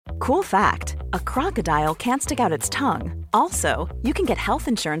Cool fact, a crocodile can't stick out its tongue. Also, you can get health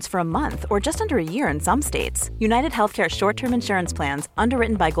insurance for a month or just under a year in some states. United Healthcare short-term insurance plans,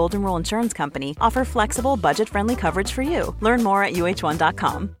 underwritten by Golden Rule Insurance Company, offer flexible, budget-friendly coverage for you. Learn more at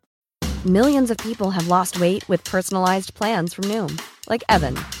UH1.com. Millions of people have lost weight with personalized plans from Noom. Like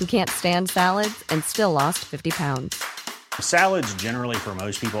Evan, who can't stand salads and still lost 50 pounds. Salads generally for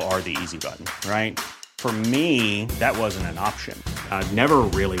most people are the easy button, right? For me, that wasn't an option. I never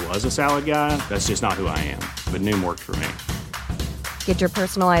really was a salad guy. That's just not who I am. But Noom worked for me. Get your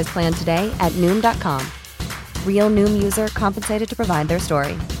personalized plan today at Noom.com. Real Noom user compensated to provide their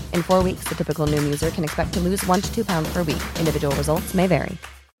story. In 4 weeks, the typical Noom user can expect to lose 1 to 2 pounds per week. Individual results may vary.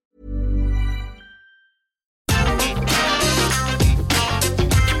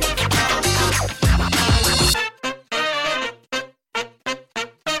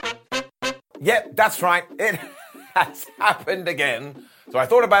 Yep, that's right. It has happened again. So I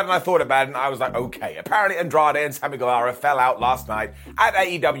thought about it and I was like, okay. Apparently Andrade and Sammy Guevara fell out last night at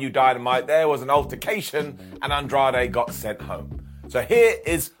AEW Dynamite. There was an altercation and Andrade got sent home. So here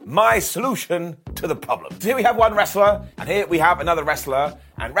is my solution to the problem. So here we have one wrestler, and here we have another wrestler,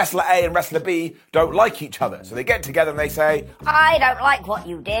 and wrestler A and wrestler B don't like each other. So they get together and they say, I don't like what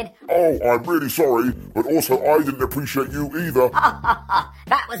you did. Oh, I'm really sorry, but also I didn't appreciate you either.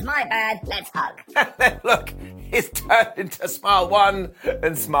 That was my bad. Let's hug. And then look, it's turned into Smile 1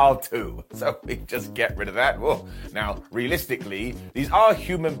 and Smile 2. So we just get rid of that. Well, now, realistically, these are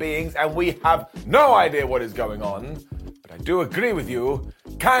human beings and we have no idea what is going on. But I do agree with you,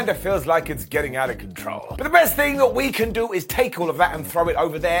 kind of feels like it's getting out of control. But the best thing that we can do is take all of that and throw it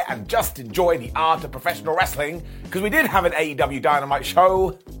over there and just enjoy the art of professional wrestling, because we did have an AEW Dynamite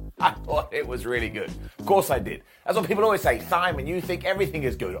show. I thought it was really good. Of course I did. That's what people always say, Simon, you think everything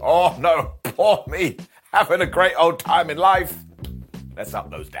is good. Oh no, poor me, having a great old time in life. Let's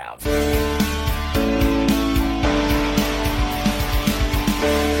up those downs.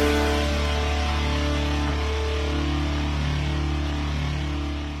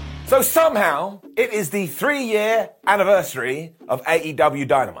 So somehow, it is the 3-year anniversary of AEW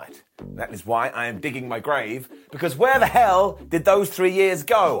Dynamite. That is why I am digging my grave, because where the hell did those 3 years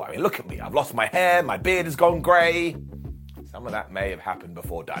go? I mean, look at me. I've lost my hair, my beard has gone grey. Some of that may have happened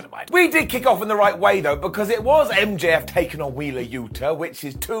before Dynamite. We did kick off in the right way, though, because it was MJF taking on Wheeler Yuta, which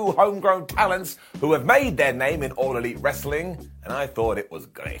is two homegrown talents who have made their name in All Elite Wrestling, and I thought it was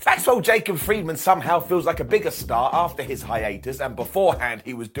great. Maxwell Jacob Friedman somehow feels like a bigger star after his hiatus, and beforehand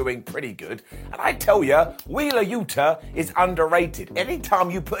he was doing pretty good. And I tell ya, Wheeler Yuta is underrated.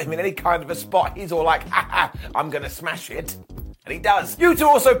 Anytime you put him in any kind of a spot, he's all like, ha ha, I'm gonna smash it. And he does. Yuta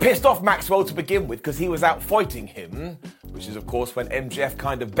also pissed off Maxwell to begin with because he was out fighting him, which is of course when MJF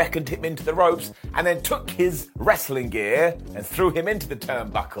kind of beckoned him into the ropes and then took his wrestling gear and threw him into the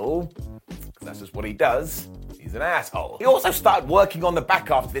turnbuckle, because that's just what he does. He's an asshole. He also started working on the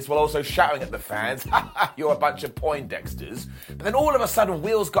back after this while also shouting at the fans, ha ha, you're a bunch of Poindexters. But then all of a sudden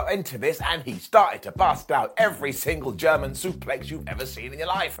Wheels got into this and he started to bust out every single German suplex you've ever seen in your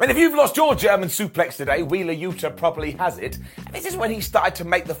life. And if you've lost your German suplex today, Wheeler Yuta probably has it. And this is when he started to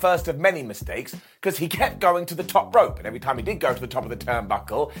make the first of many mistakes, because he kept going to the top rope. And every time he did go to the top of the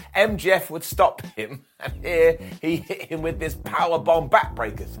turnbuckle, MJF would stop him. And here he hit him with this powerbomb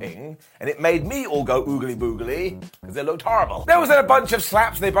backbreaker thing. And it made me all go oogly boogly, because it looked horrible. There was then a bunch of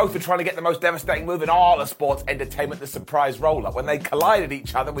slaps. They both were trying to get the most devastating move in all of sports entertainment, the surprise roll-up, when they collided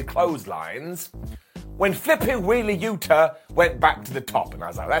each other with clotheslines. When flipping Wheeler Yuta went back to the top, and I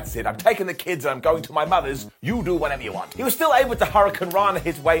was like, that's it, I'm taking the kids and I'm going to my mother's, you do whatever you want. He was still able to Hurricane Rana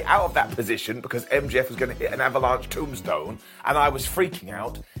his way out of that position because MJF was going to hit an avalanche tombstone, and I was freaking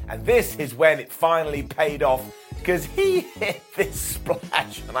out. And this is when it finally paid off, because he hit this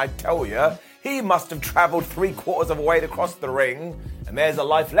splash, and I tell you, he must have travelled 3/4 of a way across the ring. And there's a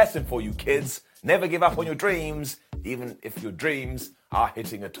life lesson for you kids. Never give up on your dreams, even if your dreams are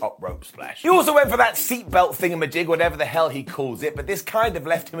hitting a top rope splash. He also went for that seatbelt thingamajig, whatever the hell he calls it, but this kind of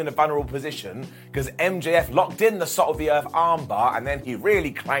left him in a vulnerable position because MJF locked in the salt of the earth armbar and then he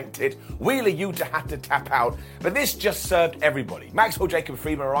really clanked it. Wheeler Yuta had to tap out, but this just served everybody. Maxwell Jacob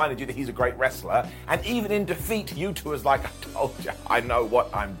Friedman reminded you that he's a great wrestler, and even in defeat, Yuta was like, I told you, I know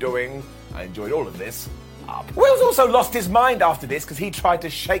what I'm doing. I enjoyed all of this. Wills also lost his mind after this because he tried to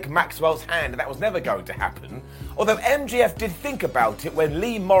shake Maxwell's hand and that was never going to happen. Although MJF did think about it when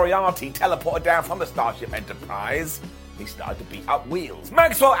Lee Moriarty teleported down from the Starship Enterprise. he started to beat up Wheels.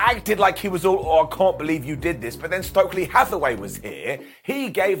 Maxwell acted like he was all, oh, I can't believe you did this, but then Stokely Hathaway was here. He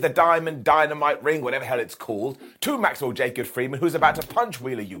gave the Diamond Dynamite ring, whatever hell it's called, to Maxwell Jacob Friedman, who was about to punch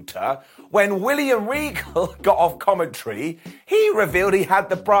Wheeler Yuta. When William Regal got off commentary, he revealed he had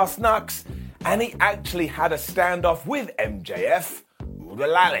the brass knucks, and he actually had a standoff with MJF.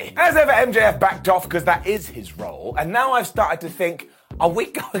 As ever, MJF backed off because that is his role, and now I've started to think, are we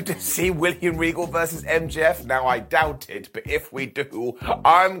going to see William Regal versus MJF? Now, I doubt it, but if we do,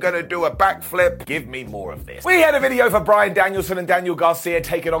 I'm going to do a backflip. Give me more of this. We had a video for Bryan Danielson and Daniel Garcia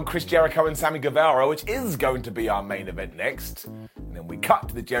taking on Chris Jericho and Sammy Guevara, which is going to be our main event next. And then we cut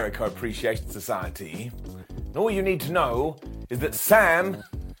to the Jericho Appreciation Society. And all you need to know is that Sam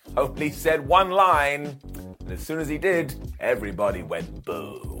only said one line, and as soon as he did, everybody went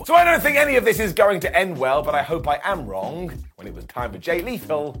boo. So I don't think any of this is going to end well, but I hope I am wrong when it was time for Jay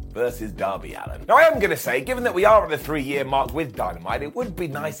Lethal versus Darby Allin. Now I am going to say, given that we are at the 3-year mark with Dynamite, it would be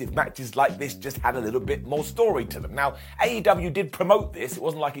nice if matches like this just had a little bit more story to them. Now, AEW did promote this, it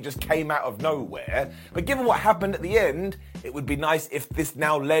wasn't like it just came out of nowhere, but given what happened at the end, it would be nice if this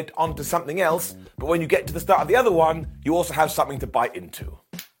now led on to something else, but when you get to the start of the other one, you also have something to bite into.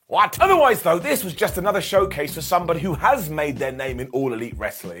 What? Otherwise, though, this was just another showcase for somebody who has made their name in All Elite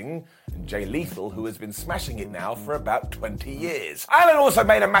Wrestling, and Jay Lethal, who has been smashing it now for about 20 years. Allin also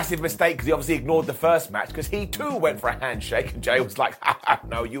made a massive mistake because he obviously ignored the first match because he too went for a handshake, and Jay was like,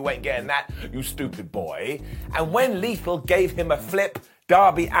 no, you ain't getting that, you stupid boy. And when Lethal gave him a flip,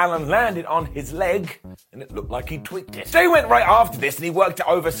 Darby Allin landed on his leg, and it looked like he tweaked it. Jay went right after this, and he worked it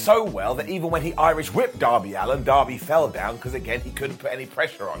over so well that even when he Irish whipped Darby Allin, Darby fell down because, again, he couldn't put any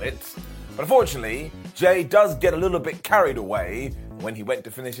pressure on it. But unfortunately, Jay does get a little bit carried away. When he went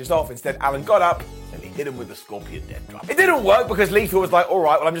to finish this off, instead Allin got up and he hit him with the Scorpion Death Drop. It didn't work because Lethal was like, all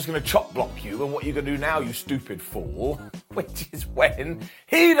right, well, I'm just going to chop block you, and what are you going to do now, you stupid fool? Which is when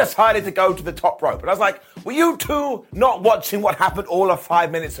he decided to go to the top rope. And I was like, were you two not watching what happened all of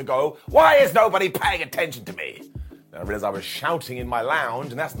 5 minutes ago? Why is nobody paying attention to me? Then I realised I was shouting in my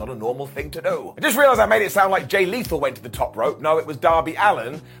lounge, and that's not a normal thing to do. I just realised I made it sound like Jay Lethal went to the top rope. No, it was Darby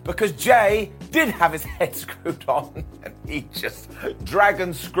Allin, because Jay did have his head screwed on, and he just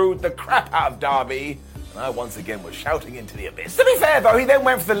dragon screwed the crap out of Darby. And I once again was shouting into the abyss. To be fair though, he then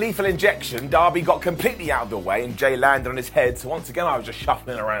went for the lethal injection. Darby got completely out of the way and Jay landed on his head. So once again, I was just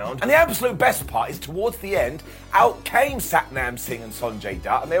shuffling around. And the absolute best part is towards the end, out came Satnam Singh and Sanjay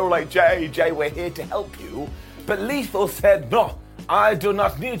Dutt. And they were like, Jay, we're here to help you. But Lethal said, no, I do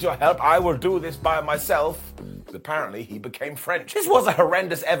not need your help. I will do this by myself. Apparently, he became French. This was a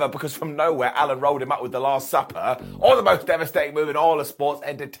horrendous ever because from nowhere, Allin rolled him up with the Last Supper, or the most devastating move in all of sports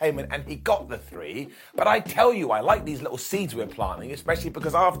entertainment, and he got the 3. But I tell you, I like these little seeds we're planting, especially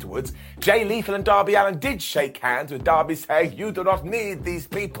because afterwards, Jay Lethal and Darby Allin did shake hands with Darby saying, you do not need these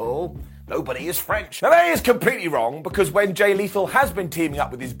people. Nobody is French. Now that is completely wrong because when Jay Lethal has been teaming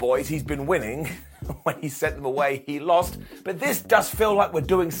up with his boys, he's been winning. When he sent them away, he lost. But this does feel like we're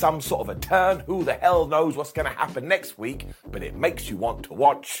doing some sort of a turn. Who the hell knows what's going to happen next week? But it makes you want to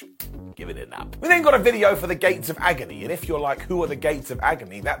watch. Give it an up. We then got a video for the Gates of Agony. And if you're like, who are the Gates of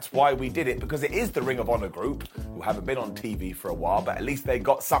Agony? That's why we did it. Because it is the Ring of Honor group who haven't been on TV for a while. But at least they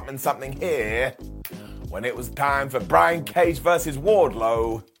got something here. When it was time for Brian Cage versus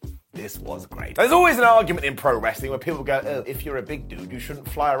Wardlow, this was great. There's always an argument in pro wrestling where people go, oh, if you're a big dude, you shouldn't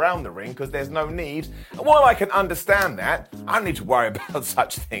fly around the ring because there's no need. And while I can understand that, I don't need to worry about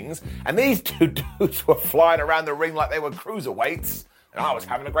such things. And these two dudes were flying around the ring like they were cruiserweights. And I was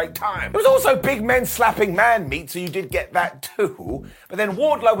having a great time. There was also big men slapping man meat, so you did get that too. But then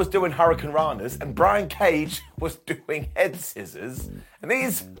Wardlow was doing Hurricane Ranas and Brian Cage was doing head scissors. And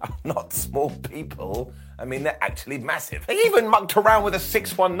these are not small people. I mean, they're actually massive. They even mucked around with a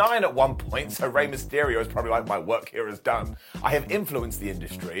 619 at one point, so Rey Mysterio is probably like, my work here is done. I have influenced the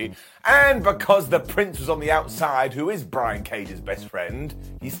industry. And because the Prince was on the outside, who is Brian Cage's best friend,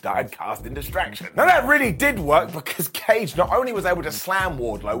 he started casting distraction. Now that really did work because Cage not only was able to slam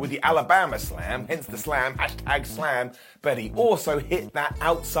Wardlow with the Alabama Slam, hence the slam, #slam, but he also hit that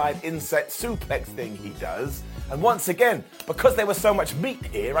outside inset suplex thing he does. And once again, because there was so much meat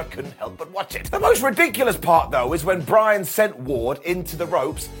here, I couldn't help but watch it. The most ridiculous part, though, is when Brian sent Ward into the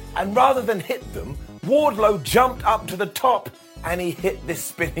ropes, and rather than hit them, Wardlow jumped up to the top, and he hit this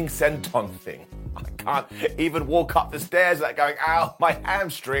spinning senton thing. I can't even walk up the stairs without going, ow, my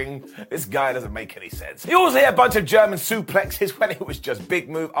hamstring. This guy doesn't make any sense. He also had a bunch of German suplexes when it was just big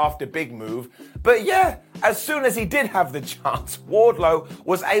move after big move. But yeah, as soon as he did have the chance, Wardlow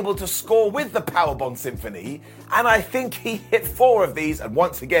was able to score with the Powerbomb Symphony, and I think he hit 4 of these, and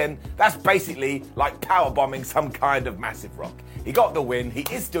once again, that's basically like powerbombing some kind of massive rock. He got the win, he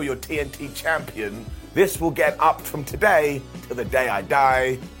is still your TNT champion. This will get up from today till the day I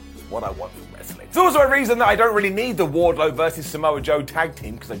die. It's what I want from wrestling. It's also a reason that I don't really need the Wardlow versus Samoa Joe tag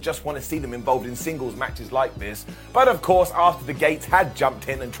team, because I just want to see them involved in singles matches like this. But of course, after the Gates had jumped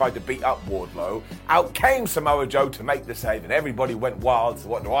in and tried to beat up Wardlow, out came Samoa Joe to make the save, and everybody went wild, so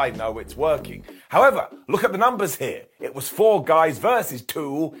what do I know, it's working. However, look at the numbers here. It was 4 guys versus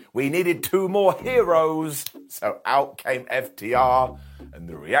 2. We needed 2 more heroes. So out came FTR, and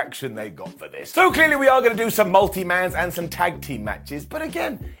the reaction they got for this. So clearly we are going to do some multi-mans and some tag team matches. But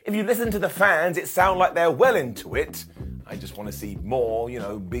again, if you listen to the fans, it sounds like they're well into it. I just want to see more,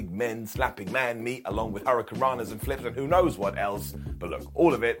 big men slapping man meat along with hurricanranas and flips and who knows what else. But look,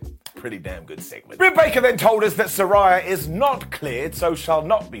 all of it, pretty damn good segment. Britt Baker then told us that Saraya is not cleared, so shall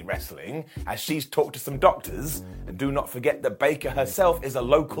not be wrestling, as she's talked to some doctors. And do not forget that Baker herself is a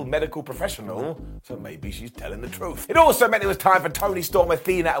local medical professional, so maybe she's telling the truth. It also meant it was time for Toni Storm,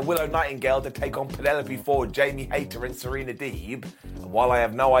 Athena and Willow Nightingale to take on Penelope Ford, Jamie Hayter and Serena Deeb. And while I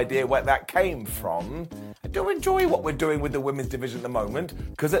have no idea where that came from, I do enjoy what we're doing with the women's division at the moment,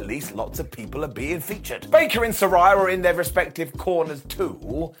 because at least lots of people are being featured. Baker and Saraya are in their respective corners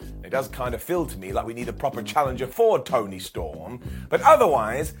too. It does kind of feel to me like we need a proper challenger for Toni Storm, but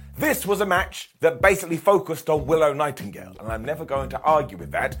otherwise, this was a match that basically focused on Willow Nightingale, and I'm never going to argue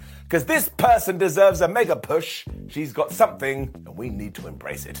with that, because this person deserves a mega push. She's got something, and we need to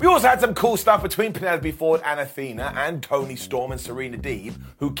embrace it. We also had some cool stuff between Penelope Ford and Athena, and Toni Storm and Serena Deeb,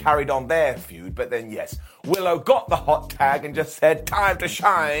 who carried on their feud, but then yes, Willow got the hot tag and just said, time to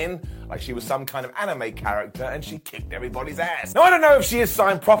shine, like she was some kind of anime character, and she kicked everybody's ass. Now, I don't know if she is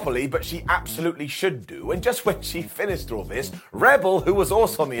signed properly, but she absolutely should do, and just when she finished all this, Rebel, who was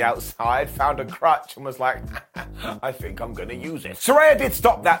also on the outside, found a crutch and was like, I think I'm gonna use it. Saraya did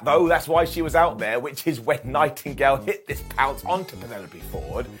stop that though, that's why she was out there, which is when Nightingale hit this pounce onto Penelope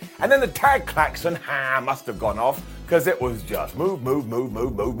Ford, and then the tag klaxon must have gone off, because it was just move.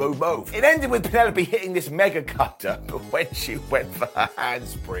 It ended with Penelope hitting this mega cutter, but when she went for her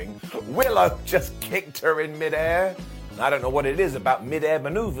handspring, Willow just kicked her in midair. I don't know what it is about mid-air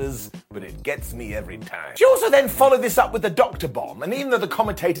maneuvers, but it gets me every time. She also then followed this up with the Dr. Bomb, and even though the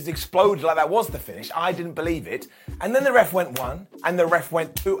commentators exploded like that was the finish, I didn't believe it. And then the ref went 1, and the ref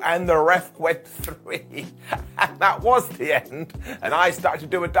went 2, and the ref went 3. And that was the end. And I started to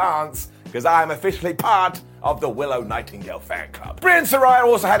do a dance, because I am officially part of the Willow Nightingale fan club. Britt and Saraya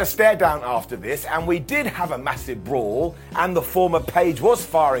also had a stare down after this, and we did have a massive brawl, and the former Paige was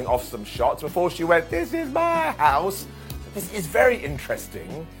firing off some shots before she went, this is my house. This is very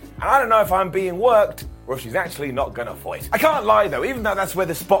interesting, and I don't know if I'm being worked or if she's actually not gonna fight. I can't lie though, even though that's where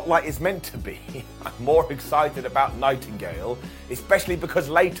the spotlight is meant to be, I'm more excited about Nightingale, especially because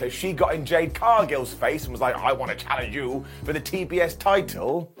later she got in Jade Cargill's face and was like, I want to challenge you for the TBS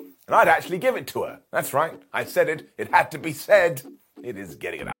title, and I'd actually give it to her. That's right, I said it, it had to be said. It is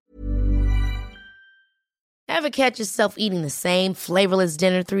getting it out. Ever catch yourself eating the same flavorless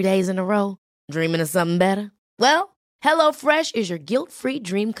dinner 3 days in a row? Dreaming of something better? Well, HelloFresh is your guilt-free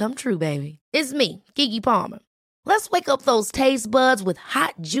dream come true, baby. It's me, Keke Palmer. Let's wake up those taste buds with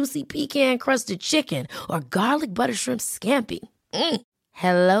hot, juicy pecan-crusted chicken or garlic butter shrimp scampi.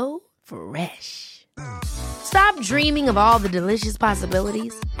 Hello Fresh. Stop dreaming of all the delicious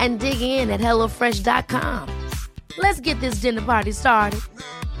possibilities and dig in at HelloFresh.com. Let's get this dinner party started.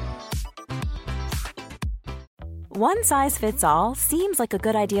 One size fits all seems like a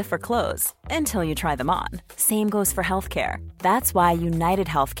good idea for clothes until you try them on. Same goes for healthcare. That's why United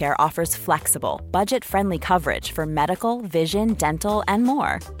Healthcare offers flexible, budget-friendly coverage for medical, vision, dental, and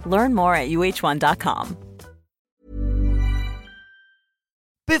more. Learn more at uh1.com.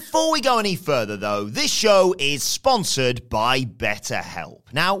 Before we go any further, though, this show is sponsored by BetterHelp.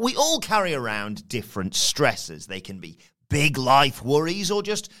 Now, we all carry around different stressors. They can be big life worries or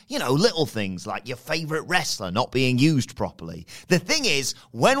just, little things like your favorite wrestler not being used properly. The thing is,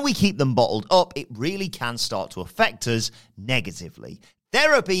 when we keep them bottled up, it really can start to affect us negatively.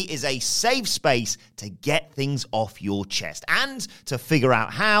 Therapy is a safe space to get things off your chest and to figure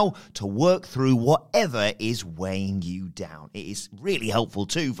out how to work through whatever is weighing you down. It is really helpful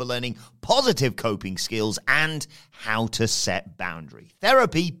too for learning positive coping skills and how to set boundaries.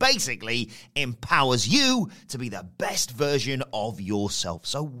 Therapy basically empowers you to be the best version of yourself.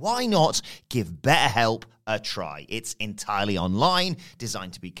 So why not give BetterHelp a try? It's entirely online,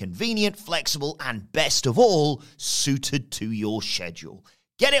 designed to be convenient, flexible, and best of all, suited to your schedule.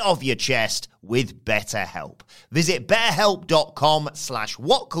 Get it off your chest with BetterHelp. Visit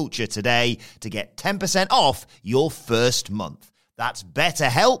betterhelp.com/whatculture today to get 10% off your first month. That's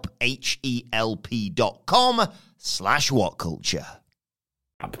BetterHelp, HELP.com/whatculture.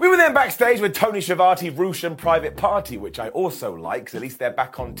 We were then backstage with Tony Schiavone, Roosh and Private Party, which I also like, because at least they're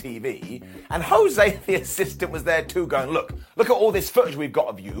back on TV. And Jose, the assistant, was there too, going, look at all this footage we've got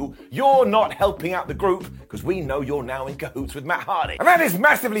of you. You're not helping out the group, because we know you're now in cahoots with Matt Hardy. And that is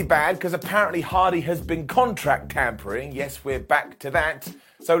massively bad, because apparently Hardy has been contract tampering. Yes, we're back to that.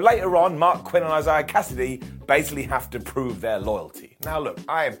 So later on, Mark Quinn and Isaiah Cassidy basically have to prove their loyalty. Now look,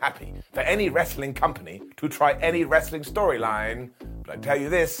 I am happy for any wrestling company to try any wrestling storyline, but I tell you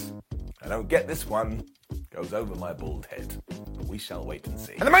this, I don't get this one. Goes over my bald head. But we shall wait and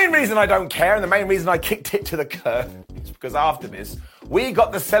see. And the main reason I don't care, and the main reason I kicked it to the curb, is because after this, we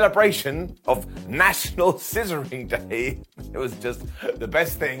got the celebration of National Scissoring Day. It was just the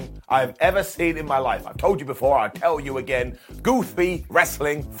best thing I've ever seen in my life. I've told you before, I'll tell you again. Goofy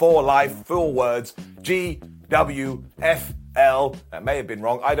Wrestling for Life, 4 words, GWFL. That may have been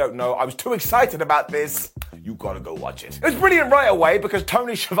wrong, I don't know. I was too excited about this. You gotta go watch it. It was brilliant right away because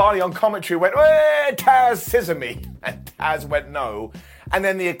Tony Schiavone on commentary went, "Hey, Taz, scissor me." And Taz went, "No." And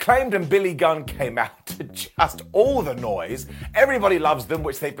then the Acclaimed and Billy Gunn came out to just all the noise. Everybody loves them,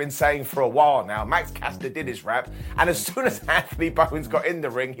 which they've been saying for a while now. Max Caster did his rap. And as soon as Anthony Bowens got in the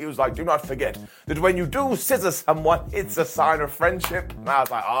ring, he was like, "Do not forget that when you do scissor someone, it's a sign of friendship." And I was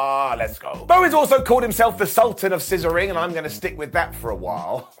like, let's go. Bowens also called himself the Sultan of Scissoring, and I'm going to stick with that for a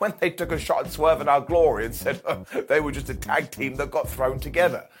while. When they took a shot at Swerve and Our Glory and said they were just a tag team that got thrown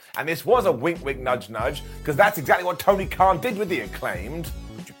together. And this was a wink, wink, nudge, nudge, because that's exactly what Tony Khan did with the Acclaimed.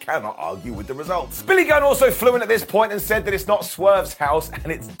 But you cannot argue with the results. Billy Gunn also flew in at this point and said that it's not Swerve's house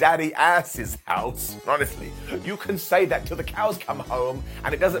and it's Daddy Ass's house. Honestly, you can say that till the cows come home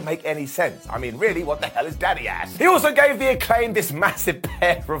and it doesn't make any sense. I mean, really, what the hell is Daddy Ass? He also gave the Acclaimed this massive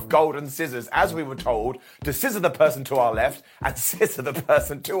pair of golden scissors, as we were told, to scissor the person to our left and scissor the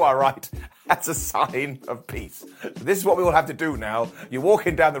person to our right. That's a sign of peace. So this is what we all have to do now. You're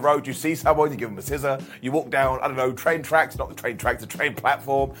walking down the road, you see someone, you give them a scissor. You walk down, I don't know, train tracks, not the train tracks, the train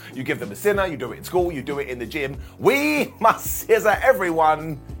platform. You give them a scissor, you do it in school, you do it in the gym. We must scissor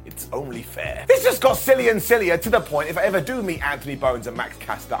everyone. It's only fair. This just got silly and sillier to the point, if I ever do meet Anthony Bowens and Max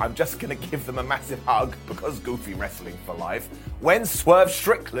Caster, I'm just going to give them a massive hug, because Goofy Wrestling for Life, when Swerve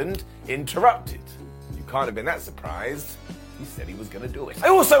Strickland interrupted. You can't have been that surprised. He said he was going to do it. I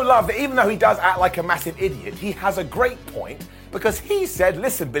also love that even though he does act like a massive idiot, he has a great point, because he said,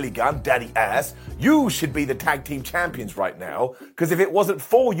 "Listen, Billy Gunn, Daddy Ass, you should be the tag team champions right now, because if it wasn't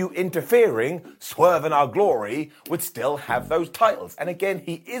for you interfering, Swerve and Our Glory would still have those titles." And again,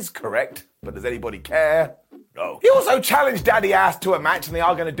 he is correct, but does anybody care? No. He also challenged Daddy Ass to a match, and they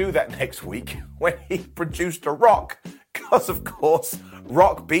are going to do that next week, when he produced a Rock. Because, of course,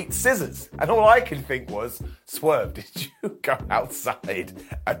 Rock beat Scissors. And all I could think was, Swerve, did you go outside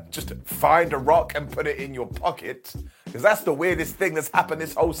and just find a rock and put it in your pocket? Because that's the weirdest thing that's happened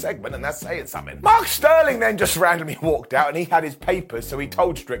this whole segment, and that's saying something. Mark Sterling then just randomly walked out, and he had his papers, so he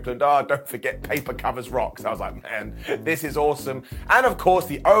told Strickland, don't forget, paper covers rocks. I was like, man, this is awesome. And, of course,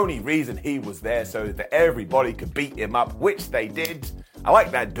 the only reason he was there so that everybody could beat him up, which they did. I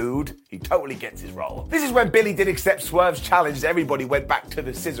like that dude. He totally gets his role. This is when Billy did accept Swerve's challenge. Everybody went back to the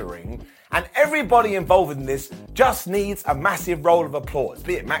scissoring. And everybody involved in this just needs a massive roll of applause.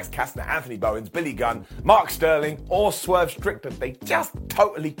 Be it Max Caster, Anthony Bowens, Billy Gunn, Mark Sterling, or Swerve Strickland. They just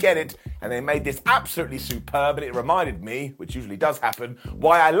totally get it. And they made this absolutely superb. And it reminded me, which usually does happen,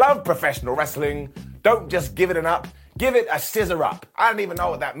 why I love professional wrestling. Don't just give it an up. Give it a scissor up. I don't even know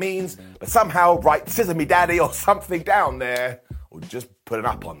what that means. But somehow write "Scissor Me Daddy" or something down there. Or just put it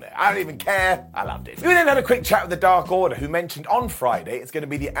up on there. I don't even care. I loved it. We then had a quick chat with the Dark Order, who mentioned on Friday it's going to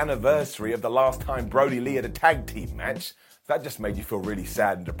be the anniversary of the last time Brody Lee had a tag team match. That just made you feel really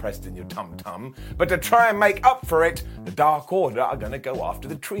sad and depressed in your tum-tum. But to try and make up for it, the Dark Order are going to go after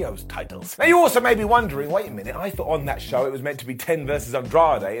the Trios titles. Now, you also may be wondering, wait a minute, I thought on that show it was meant to be 10 versus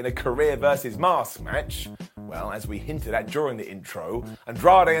Andrade in a career versus mask match. Well, as we hinted at during the intro,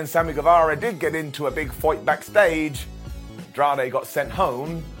 Andrade and Sammy Guevara did get into a big fight backstage. Andrade got sent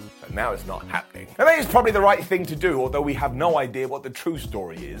home, and now it's not happening. And that is probably the right thing to do, although we have no idea what the true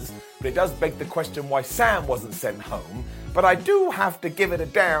story is. But it does beg the question why Sam wasn't sent home. But I do have to give it a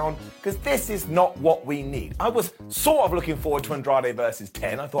down, because this is not what we need. I was sort of looking forward to Andrade versus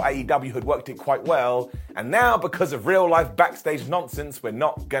 10. I thought AEW had worked it quite well. And now, because of real-life backstage nonsense, we're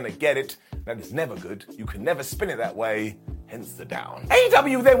not going to get it. That is never good. You can never spin it that way. Hence the down.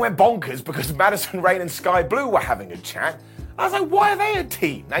 AEW then went bonkers because Madison Rayne and Sky Blue were having a chat. I was like, why are they a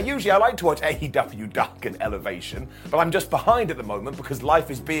team? Now, usually I like to watch AEW Dark and Elevation, but I'm just behind at the moment because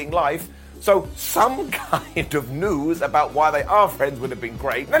life is being life. So some kind of news about why they are friends would have been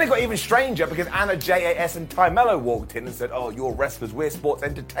great. And then it got even stranger because Anna JAS and Ty Mello walked in and said, oh, you're wrestlers, we're sports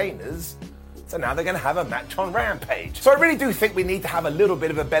entertainers. So now they're going to have a match on Rampage. So I really do think we need to have a little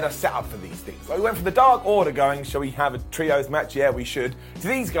bit of a better setup for these things. So we went from the Dark Order going, shall we have a trios match? Yeah, we should. To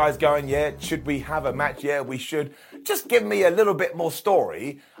these guys going, yeah, should we have a match? Yeah, we should. Just give me a little bit more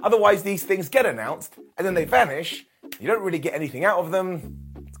story. Otherwise, these things get announced and then they vanish. You don't really get anything out of them.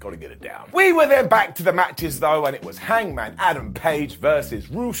 It's got to get it down. We were then back to the matches though, and it was Hangman Adam Page versus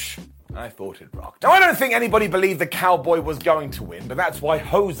Rush. I thought it rocked. Now, I don't think anybody believed the Cowboy was going to win, but that's why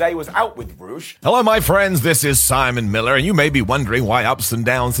Jose was out with Rush. Hello, my friends. This is Simon Miller, and you may be wondering why Ups and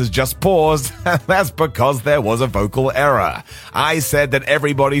Downs has just paused. That's because there was a vocal error. I said that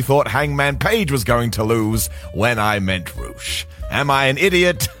everybody thought Hangman Page was going to lose when I meant Rush. Am I an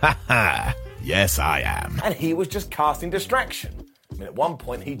idiot? Ha ha. Yes, I am. And he was just casting distraction. I mean, at one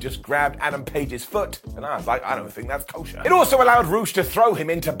point, he just grabbed Adam Page's foot, and I was like, I don't think that's kosher. It also allowed Rush to throw him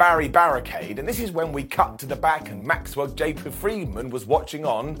into Barry Barricade, and this is when we cut to the back, and Maxwell J. Friedman was watching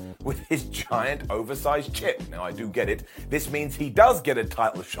on with his giant, oversized chip. Now, I do get it. This means he does get a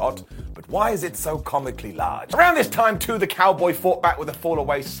title shot, but why is it so comically large? Around this time, too, the Cowboy fought back with a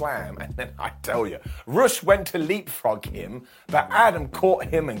fall-away slam, and then I tell you, Rush went to leapfrog him, but Adam caught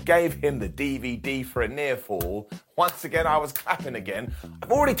him and gave him the DVD for a near fall. Once again, I was clapping again.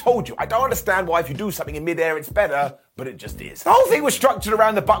 I've already told you, I don't understand why if you do something in midair it's better, but it just is. The whole thing was structured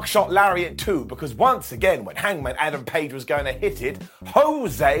around the buckshot lariat too, because once again, when Hangman Adam Page was going to hit it,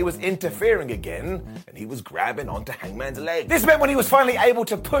 Jose was interfering again, and he was grabbing onto Hangman's leg. This meant when he was finally able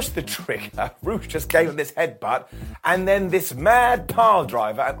to push the trigger, Rush just gave him this headbutt, and then this mad pile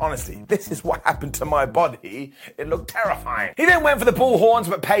driver, and honestly, this is what happened to my body. It looked terrifying. He then went for the bullhorns,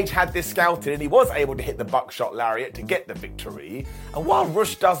 but Page had this scouted, and he was able to hit the buckshot lariat to get the victory. And while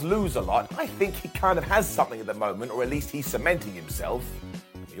Rush does lose a lot, I think he kind of has something at the moment, or at least he's cementing himself.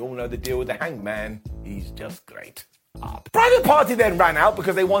 We all know the deal with the Hangman. He's just great. Private Party then ran out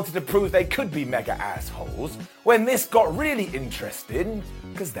because they wanted to prove they could be mega assholes, when this got really interesting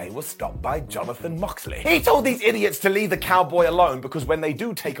because they were stopped by Jonathan Moxley. He told these idiots to leave the Cowboy alone because when they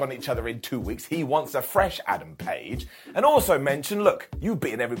do take on each other in 2 weeks, he wants a fresh Adam Page, and also mentioned, look, you've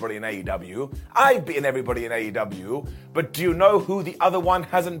beaten everybody in AEW, I've beaten everybody in AEW, but do you know who the other one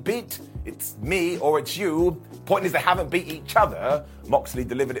hasn't beat? It's me or it's you. Point is they haven't beat each other. Moxley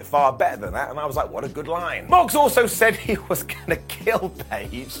delivered it far better than that, and I was like, what a good line. Mox also said he was going to kill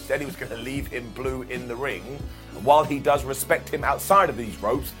Page, said he was going to leave him blue in the ring. And while he does respect him outside of these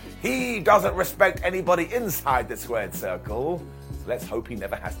ropes, he doesn't respect anybody inside the squared circle. So let's hope he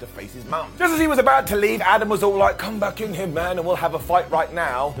never has to face his mum. Just as he was about to leave, Adam was all like, come back in here, man, and we'll have a fight right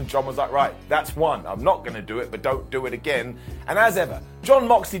now. And John was like, right, that's one. I'm not going to do it, but don't do it again. And as ever, John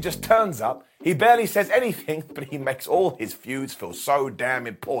Moxley just turns up. He barely says anything, but he makes all his feuds feel so damn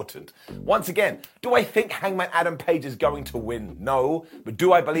important. Once again, do I think Hangman Adam Page is going to win? No. But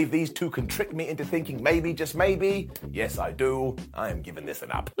do I believe these two can trick me into thinking maybe, just maybe? Yes, I do. I am giving this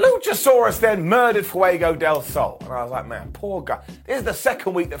an up. Luchasaurus then murdered Fuego del Sol. And I was like, man, poor guy. This is the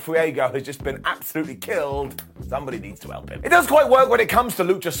second week that Fuego has just been absolutely killed. Somebody needs to help him. It does quite work when it comes to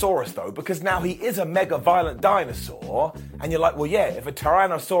Luchasaurus, though, because now he is a mega violent dinosaur. And you're like, well, yeah, if a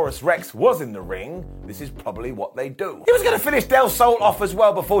Tyrannosaurus Rex was in the ring, this is probably what they do. He was going to finish Del Sol off as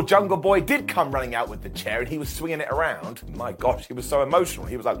well before Jungle Boy did come running out with the chair and he was swinging it around. My gosh, he was so emotional.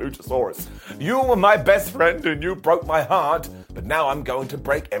 He was like, Luchasaurus, you were my best friend and you broke my heart, but now I'm going to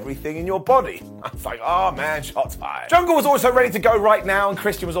break everything in your body. I was like, oh man, shots fired. Jungle was also ready to go right now and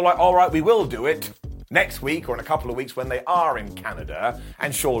Christian was all like, all right, we will do it. Next week or in a couple of weeks when they are in Canada.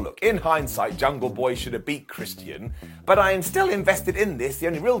 And sure, look, in hindsight, Jungle Boy should have beat Christian, but I am still invested in this. The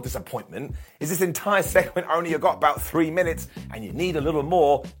only real disappointment is this entire segment only got about 3 minutes and you need a little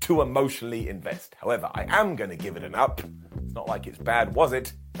more to emotionally invest. However, I am going to give it an up. It's not like it's bad, was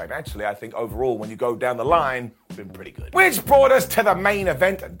it? In fact, actually, I think overall, when you go down the line, been pretty good. Which brought us to the main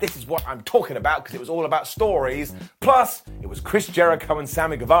event, and this is what I'm talking about because it was all about stories. Plus, it was Chris Jericho and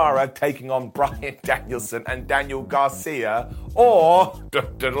Sammy Guevara taking on Bryan Danielson and Daniel Garcia, or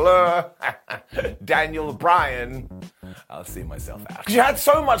Daniel Bryan. I'll see myself out. Because you had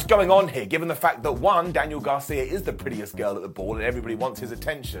so much going on here, given the fact that one, Daniel Garcia is the prettiest girl at the ball and everybody wants his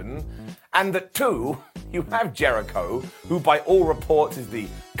attention, and that two, you have Jericho, who by all reports is the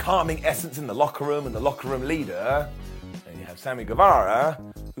calming essence in the locker room and the locker room leader, and you have Sammy Guevara,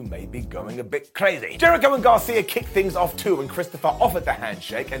 who may be going a bit crazy. Jericho and Garcia kicked things off too, and Christopher offered the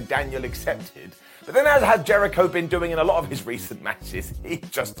handshake, and Daniel accepted. But then, as has Jericho been doing in a lot of his recent matches, he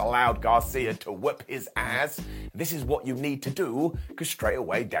just allowed Garcia to whip his ass. This is what you need to do, because straight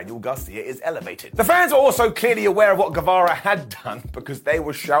away Daniel Garcia is elevated. The fans are also clearly aware of what Guevara had done, because they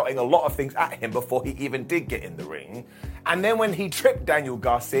were shouting a lot of things at him before he even did get in the ring. And then when he tripped Daniel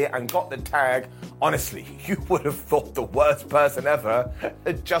Garcia and got the tag, honestly, you would have thought the worst person ever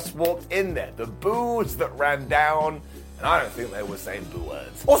had just walked in there. The boos that ran down, and I don't think they were saying boo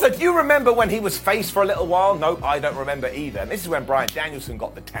words. Also, do you remember when he was face for a little while? Nope, I don't remember either. And this is when Bryan Danielson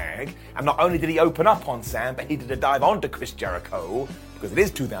got the tag, and not only did he open up on Sam, but he did a dive onto Chris Jericho. Because it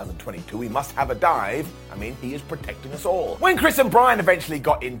is 2022, he must have a dive. I mean, he is protecting us all. When Chris and Bryan eventually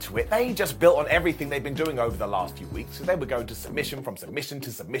got into it, they just built on everything they've been doing over the last few weeks. So they were going to submission from submission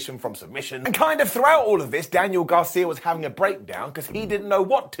to submission from submission. And kind of throughout all of this, Daniel Garcia was having a breakdown because he didn't know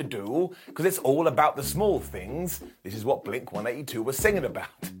what to do, because it's all about the small things. This is what Blink-182 was singing about.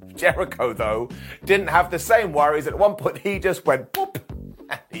 Jericho, though, didn't have the same worries. At one point, he just went boop,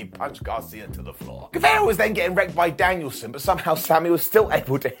 and he punched Garcia to the floor. Guevara was then getting wrecked by Danielson, but somehow Sammy was still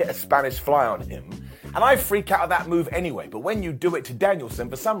able to hit a Spanish fly on him. And I freak out at that move anyway, but when you do it to Danielson,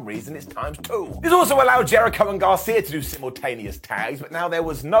 for some reason, it's times two. This also allowed Jericho and Garcia to do simultaneous tags, but now there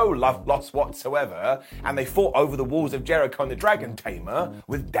was no love lost whatsoever, and they fought over the walls of Jericho and the Dragon Tamer,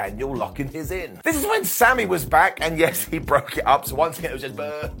 with Daniel locking his in. This is when Sammy was back, and yes, he broke it up, so once again it was just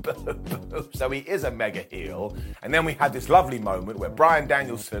boo. So he is a mega heel. And then we had this lovely moment where Bryan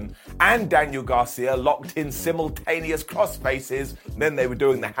Danielson and Daniel Garcia locked in simultaneous cross faces, and then they were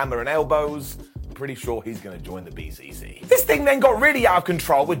doing the hammer and elbows. Pretty sure he's going to join the BCC. This thing then got really out of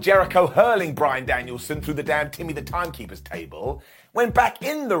control with Jericho hurling Bryan Danielson through the damn Timmy the Timekeeper's table. When back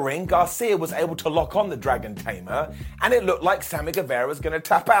in the ring, Garcia was able to lock on the Dragon Tamer, and it looked like Sammy Guevara was going to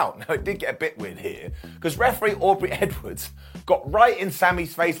tap out. Now, it did get a bit weird here, because referee Aubrey Edwards got right in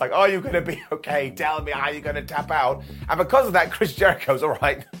Sammy's face like, are you going to be okay? Tell me how you're going to tap out. And because of that, Chris Jericho's, all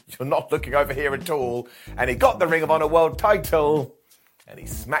right, you're not looking over here at all. And he got the Ring of Honor World title, and he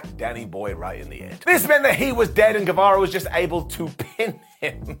smacked Danny Boy right in the head. This meant that he was dead and Guevara was just able to pin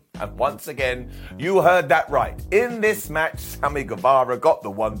him. And once again, you heard that right. In this match, Sammy Guevara got the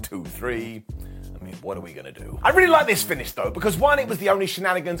 1, 2, 3. I mean, what are we going to do? I really like this finish, though, because one, it was the only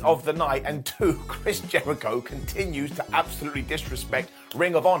shenanigans of the night, and two, Chris Jericho continues to absolutely disrespect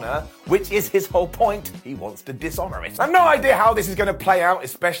Ring of Honor, which is his whole point. He wants to dishonor it. I have no idea how this is going to play out,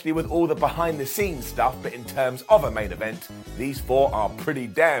 especially with all the behind-the-scenes stuff, but in terms of a main event, these four are pretty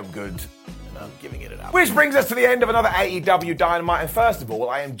damn good. I'm giving it up. Which brings us to the end of another AEW Dynamite, and first of all,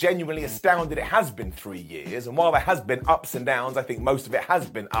 I am genuinely astounded it has been 3 years, and while there has been ups and downs, I think most of it has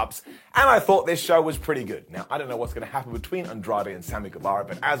been ups, and I thought this show was pretty good. Now, I don't know what's going to happen between Andrade and Sammy Guevara,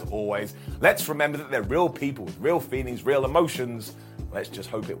 but as always, let's remember that they're real people with real feelings, real emotions. Let's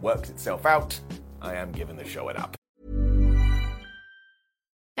just hope it works itself out. I am giving the show an up.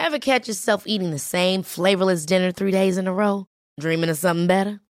 Ever catch yourself eating the same flavorless dinner 3 days in a row? Dreaming of something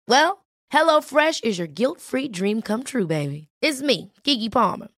better? Well, HelloFresh is your guilt-free dream come true, baby. It's me, Keke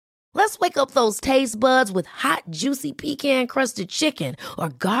Palmer. Let's wake up those taste buds with hot, juicy pecan-crusted chicken or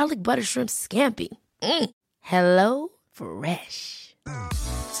garlic butter shrimp scampi. Hello Fresh.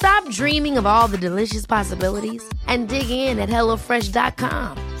 Stop dreaming of all the delicious possibilities and dig in at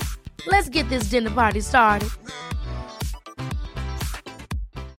HelloFresh.com. Let's get this dinner party started.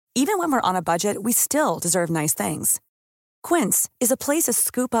 Even when we're on a budget, we still deserve nice things. Quince is a place to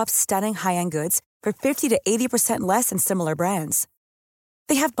scoop up stunning high-end goods for 50 to 80% less than similar brands.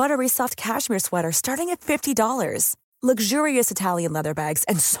 They have buttery soft cashmere sweaters starting at $50, luxurious Italian leather bags,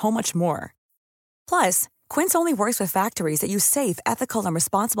 and so much more. Plus, Quince only works with factories that use safe, ethical, and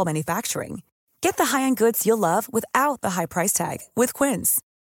responsible manufacturing. Get the high-end goods you'll love without the high price tag with Quince.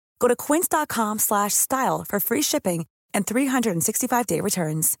 Go to quince.com/style for free shipping and 365-day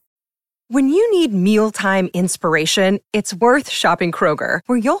returns. When you need mealtime inspiration, it's worth shopping Kroger,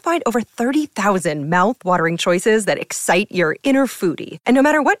 where you'll find over 30,000 mouth-watering choices that excite your inner foodie. And no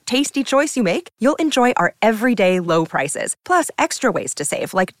matter what tasty choice you make, you'll enjoy our everyday low prices, plus extra ways to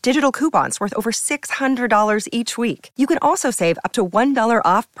save, like digital coupons worth over $600 each week. You can also save up to $1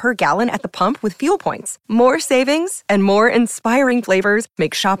 off per gallon at the pump with fuel points. More savings and more inspiring flavors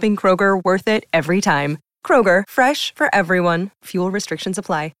make shopping Kroger worth it every time. Kroger, fresh for everyone. Fuel restrictions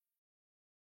apply.